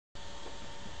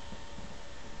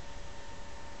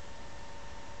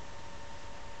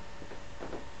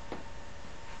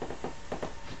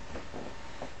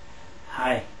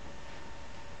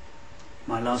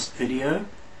my last video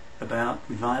about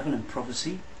revival and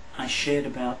prophecy, I shared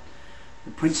about the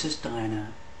Princess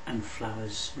Diana and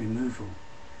flowers removal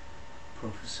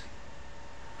prophecy.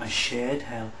 I shared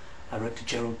how I wrote to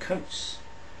Gerald Coates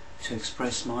to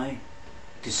express my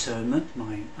discernment,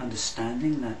 my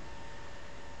understanding that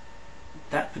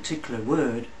that particular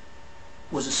word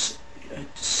was a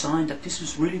sign that this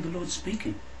was really the Lord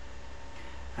speaking,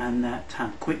 and that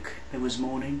how quick there was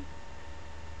mourning,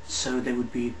 so there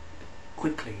would be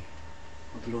quickly,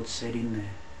 what the Lord said in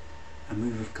there, a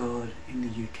move of God in the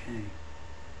UK,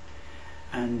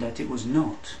 and that it was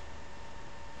not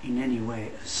in any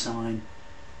way a sign,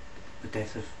 the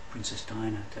death of Princess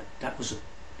Diana, that was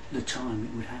the time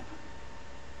it would happen.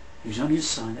 It was only a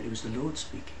sign that it was the Lord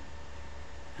speaking,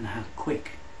 and how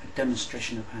quick, a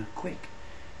demonstration of how quick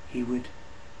He would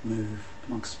move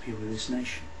amongst the people of this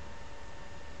nation.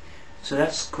 So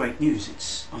that's great news.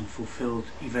 It's unfulfilled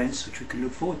events which we can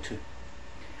look forward to.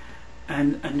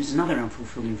 And there's another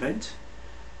unfulfilled event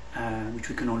which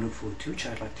we can all look forward to, which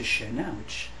I'd like to share now,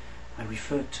 which I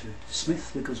referred to, the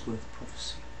Smith-Wigglesworth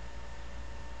prophecy.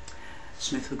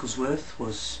 Smith-Wigglesworth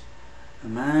was a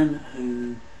man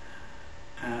who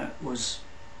was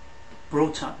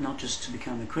brought up not just to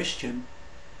become a Christian,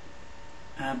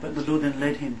 but the Lord then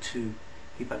led him to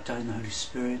be baptized in the Holy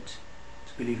Spirit,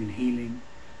 to believe in healing,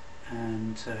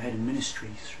 and had a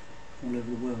ministry all over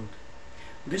the world.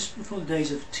 This before the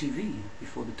days of TV,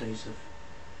 before the days of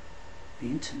the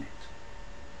internet.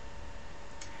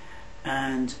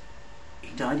 And he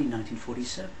died in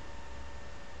 1947.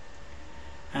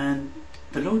 And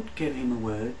the Lord gave him a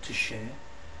word to share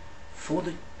for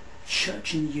the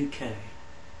church in the UK,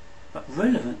 but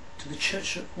relevant to the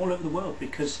church all over the world,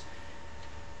 because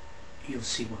you'll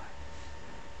see why.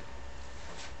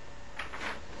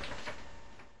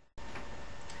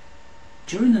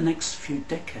 During the next few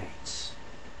decades,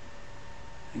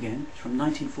 again from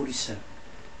 1947,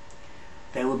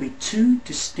 there will be two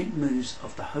distinct moves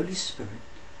of the Holy Spirit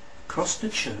across the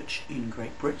church in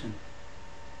Great Britain.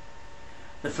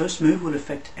 The first move will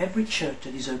affect every church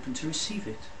that is open to receive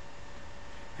it,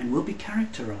 and will be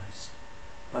characterized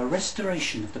by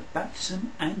restoration of the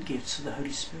baptism and gifts of the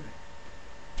Holy Spirit.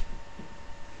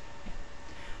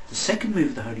 The second move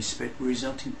of the Holy Spirit will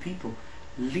result in people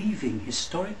leaving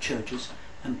historic churches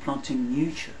and planting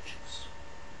new churches.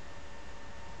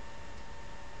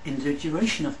 In the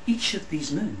duration of each of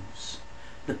these moves,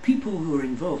 the people who are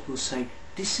involved will say,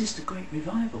 "This is the great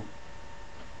revival."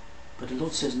 But the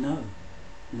Lord says, no,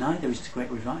 neither is the great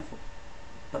revival,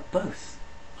 but both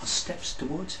are steps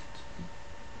towards it.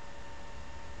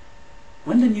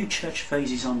 When the new church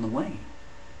phase is on the wane,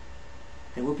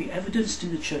 there will be evidenced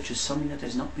in the church as something that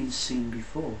has not been seen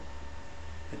before,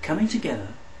 the coming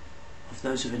together of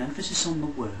those with an emphasis on the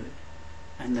Word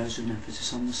and those with an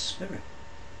emphasis on the Spirit.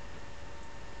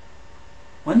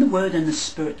 When the Word and the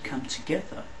Spirit come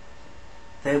together,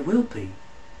 there will be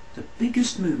the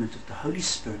biggest movement of the Holy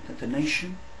Spirit that the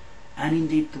nation, and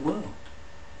indeed the world,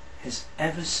 has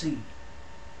ever seen.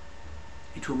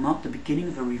 It will mark the beginning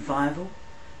of a revival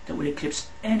that will eclipse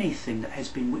anything that has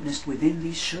been witnessed within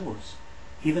these shores,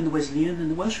 even the Wesleyan and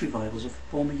the Welsh revivals of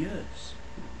former years.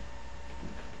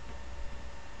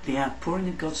 The outpouring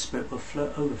of God's Spirit will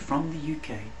flow over from the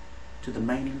UK to the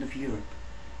mainland of Europe,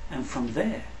 and from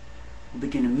there will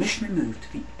begin a missionary move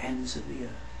to the ends of the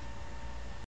earth.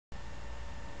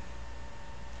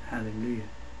 Hallelujah.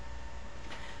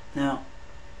 Now,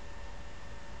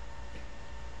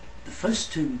 the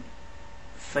first two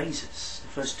phases, the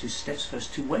first two steps,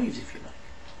 first two waves, if you like,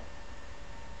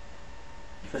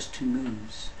 the first two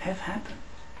moves have happened.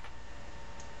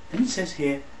 Then it says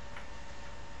here,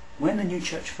 when the new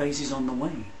church phase is on the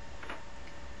way,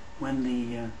 when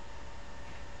the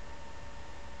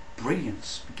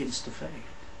brilliance begins to fade,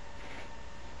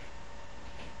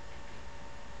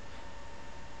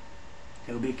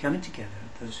 there will be a coming together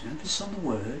of those who emphasis on the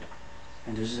Word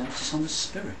and those who emphasis on the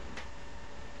Spirit.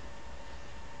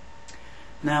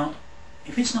 Now,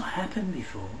 if it's not happened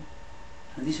before,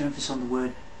 and these are emphasis on the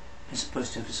Word as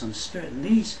opposed to emphasis on the Spirit, and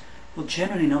these will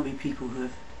generally not be people who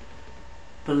have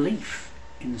belief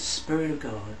in the Spirit of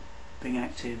God being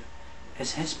active,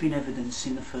 as has been evidenced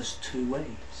in the first two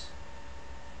waves.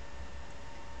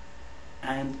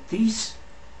 And these,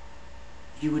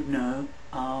 you would know,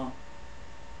 are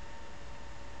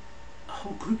a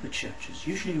whole group of churches,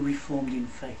 usually reformed in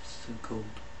faith, so-called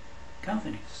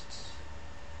Calvinists,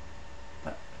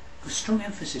 but with strong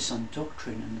emphasis on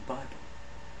doctrine and the Bible.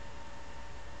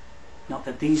 Not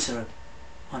that these are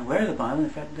unaware of the Bible, in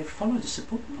fact they follow to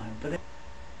support the Bible, but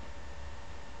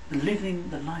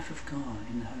living the life of God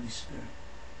in the Holy Spirit.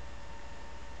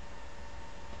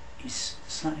 is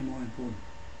slightly more important.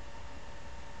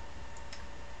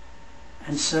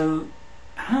 And so,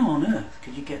 how on earth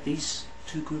could you get these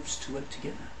two groups to work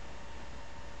together?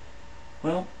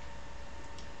 Well,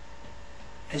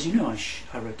 as you know,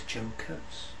 I wrote to Jacques.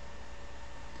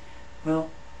 Well,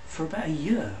 for about a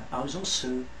year I was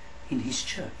also in his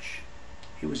church.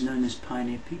 It was known as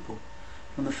Pioneer People.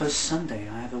 On the first Sunday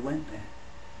I ever went there.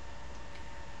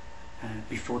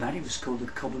 Before that it was called the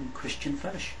Cobham Christian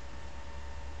Fellowship.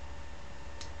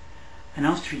 And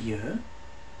after a year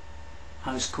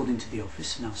I was called into the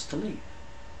office and asked to leave.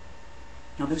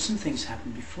 Now there were some things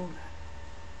happened before that.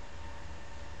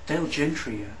 Dale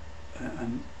Gentry, a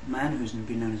man who's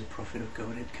been known as a prophet of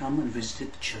God, had come and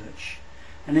visited the church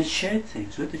and had shared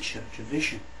things with the church, a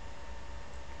vision,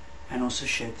 and also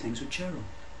shared things with Gerald.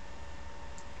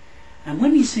 And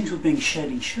when these things were being shared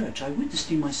in church, I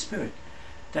witnessed in my spirit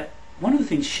that one of the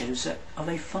things shared was that of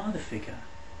a father figure,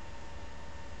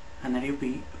 and that it would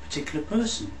be a particular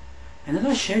person. And as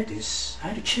I shared this, I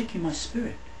had to check in my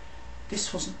spirit.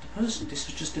 This wasn't the person, this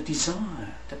was just a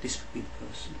desire that this would be the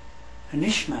person. An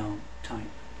Ishmael type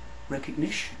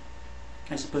recognition,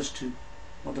 as opposed to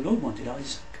what the Lord wanted,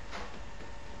 Isaac.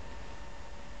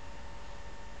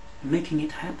 Making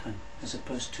it happen, as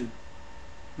opposed to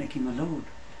making the Lord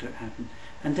do it happen.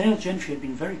 And Dale Gentry had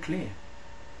been very clear.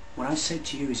 What I say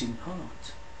to you is in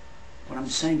part. What I'm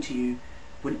saying to you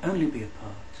will only be a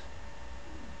part.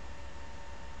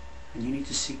 And you need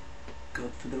to seek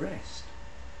God for the rest.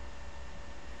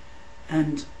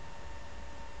 And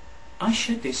I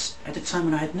shared this at a time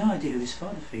when I had no idea who this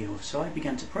father figure was. So I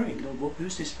began to pray, Lord,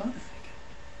 who's this father figure?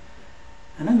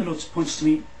 And then the Lord points to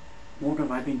me, what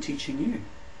have I been teaching you?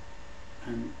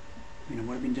 And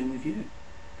what I've been doing with you.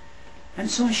 And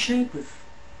so I shared with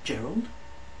Gerald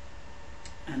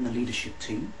and the leadership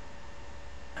team.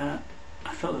 I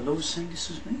felt the Lord was saying this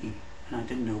was me, and I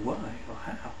didn't know why or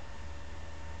how.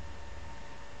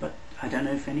 But I don't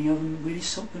know if any of them really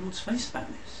sought the Lord's face about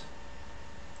this.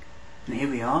 And here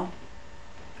we are,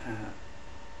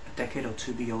 a decade or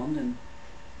two beyond, and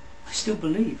I still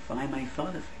believe I am a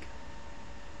father figure.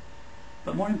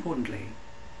 But more importantly,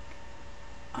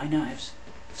 I now have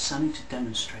something to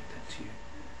demonstrate that to you.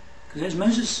 Because as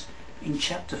Moses in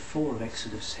chapter 4 of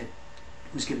Exodus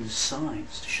was given the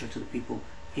signs to show to the people,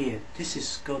 here, this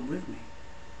is God with me.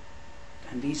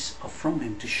 And these are from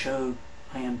him to show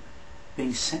I am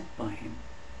being sent by him.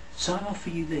 So I offer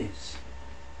you this.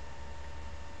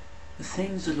 The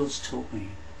things the Lord's taught me,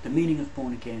 the meaning of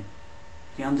born again,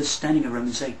 the understanding of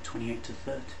Romans 8, 28 to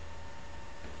 30,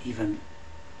 even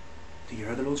the year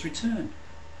of the Lord's return.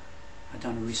 I've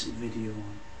done a recent video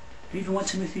on. Even 1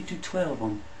 Timothy 2:12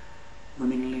 on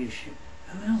women in leadership.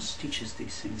 Who else teaches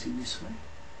these things in this way?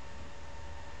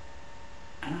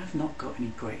 And I've not got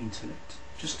any great intellect,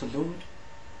 just the Lord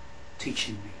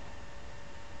teaching me.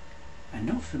 And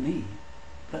not for me,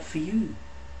 but for you,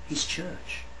 his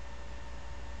church.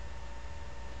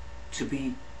 To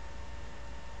be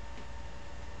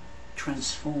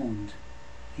transformed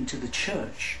into the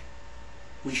church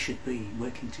we should be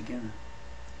working together.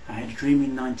 I had a dream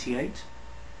in '98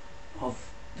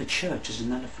 of the church as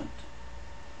an elephant,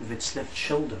 with its left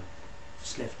shoulder,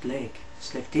 its left leg,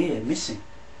 its left ear missing,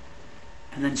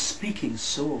 and then speaking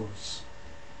saws,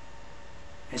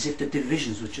 as if the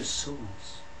divisions were just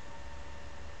saws.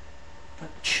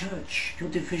 But church, your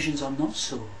divisions are not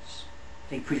saws.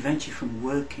 They prevent you from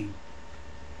working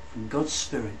from God's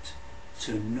Spirit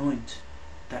to anoint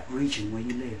that region where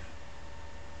you live.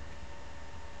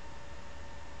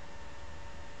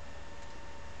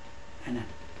 And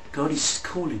God is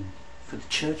calling for the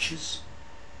churches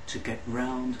to get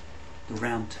round the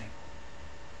round table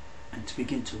and to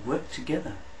begin to work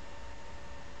together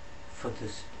for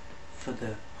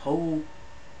the whole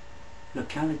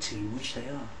locality in which they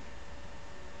are.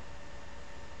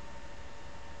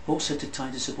 Paul said to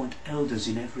Titus, appoint elders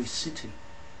in every city.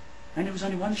 And it was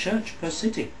only one church per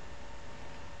city.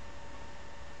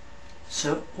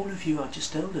 So all of you are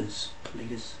just elders,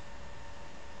 leaders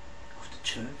of the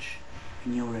church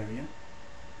in your area.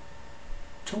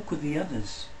 Talk with the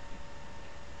others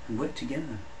and work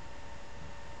together.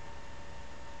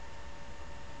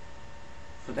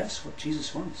 For that's what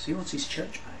Jesus wants. He wants his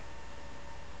church back.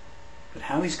 But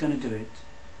how he's going to do it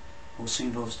also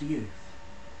involves the youth.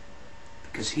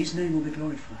 Because his name will be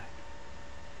glorified.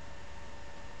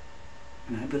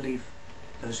 And I believe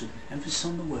those with emphasis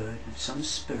on the Word, emphasis on the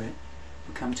Spirit,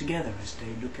 will come together as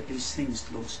they look at these things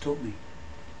the Lord's taught me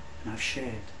and I've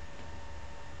shared.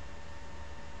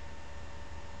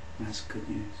 And that's good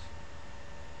news.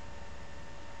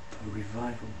 For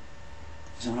revival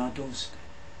is on our doorstep.